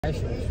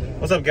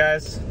What's up,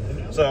 guys?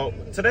 So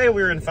today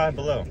we were in Five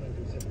Below.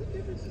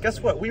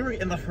 Guess what? We were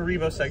in the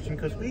Haribo section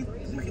because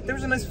there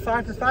was a nice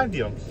 5 for 5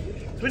 deal.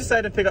 So we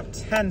decided to pick up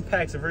 10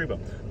 packs of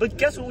Haribo. But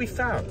guess what we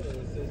found?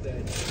 The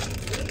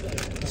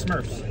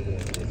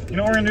Smurfs. You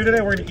know what we're gonna do today?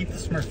 We're gonna eat the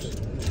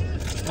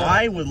Smurfs.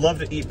 I would love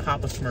to eat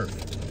Papa Smurf.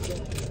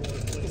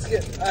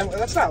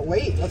 Let's not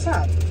wait. Let's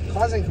not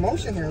causing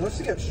commotion here. Let's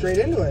just get straight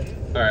into it.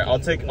 All right, I'll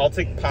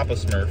take Papa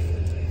Smurf.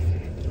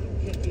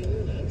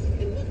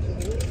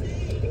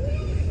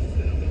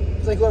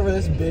 It's like whoever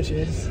this bitch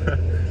is.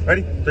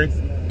 Ready? 3,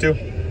 2,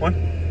 1.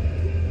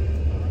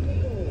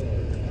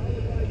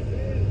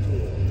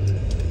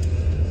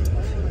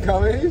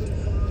 Coming.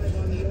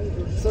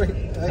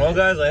 Well,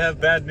 guys, I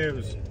have bad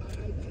news.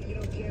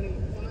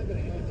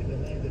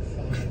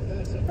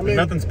 I mean,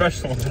 nothing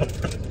special about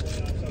them.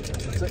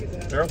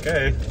 They're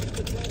okay.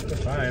 They're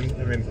fine.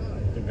 I mean,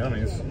 they're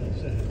gummies.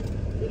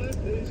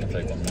 I'll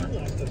take one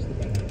more.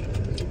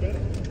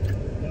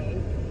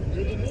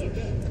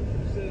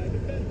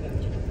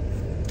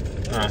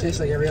 it tastes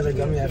like every other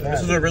gummy I've had.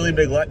 This is a really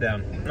big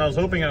letdown. And I was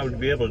hoping I would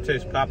be able to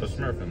taste Papa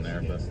Smurf in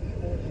there, but...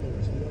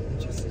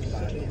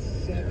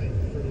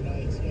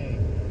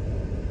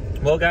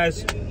 Well,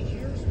 guys,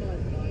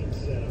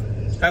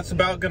 that's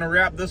about going to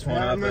wrap this one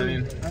up. I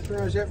mean, that's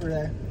pretty much it for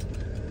today.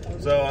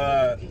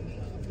 So,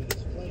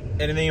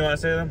 anything you want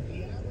to say to them?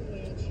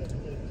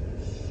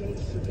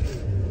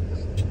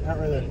 Not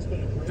really.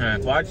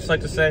 Alright, well, I'd just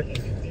like to say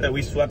that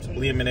we swept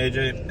Liam and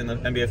AJ in the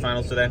NBA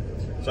Finals today.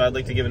 So I'd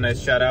like to give a nice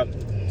shout out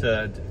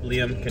to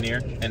Liam Kinnear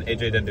and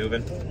AJ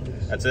Denduven.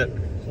 That's it.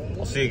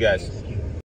 I'll see you guys.